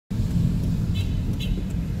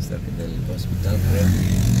cerca del hospital, creo.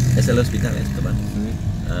 Es el hospital esto, ¿va?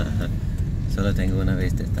 Ajá. Solo tengo una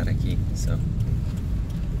vez de estar aquí, so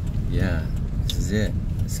yeah, this is it.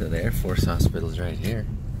 So the Air Force Hospital's right here,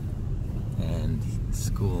 and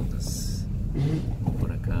school is por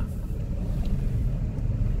acá.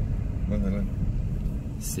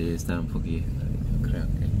 Sí, está un poquito, creo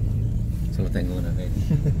que solo tengo una vez.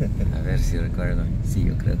 A ver si recuerdo. Sí,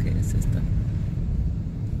 yo creo que es esta.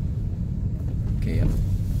 Okay, yep.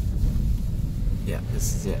 Yeah,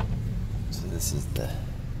 this is it. So this is the...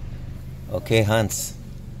 Okay, Hans.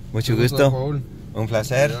 Mucho gusto. Un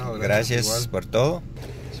placer. Gracias por todo.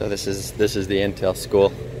 So this is the Intel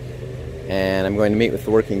school, and I'm going to meet with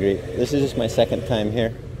the working group. This is just my second time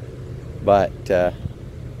here, but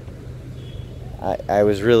I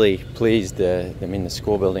was really pleased. I mean, the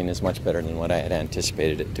school building is much better than what I had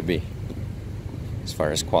anticipated it to be, as far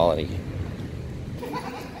as quality.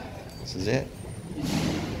 This is it.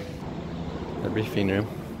 The briefing room.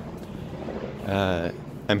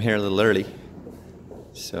 I'm here a little early,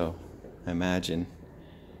 so I imagine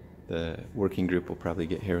the working group will probably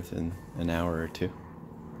get here within an hour or two.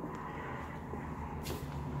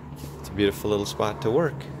 It's a beautiful little spot to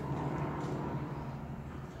work.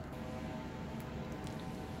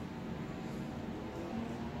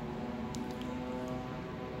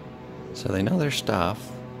 So they know their stuff.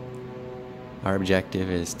 Our objective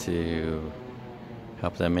is to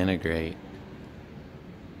help them integrate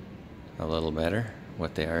a little better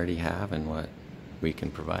what they already have and what we can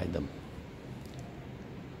provide them.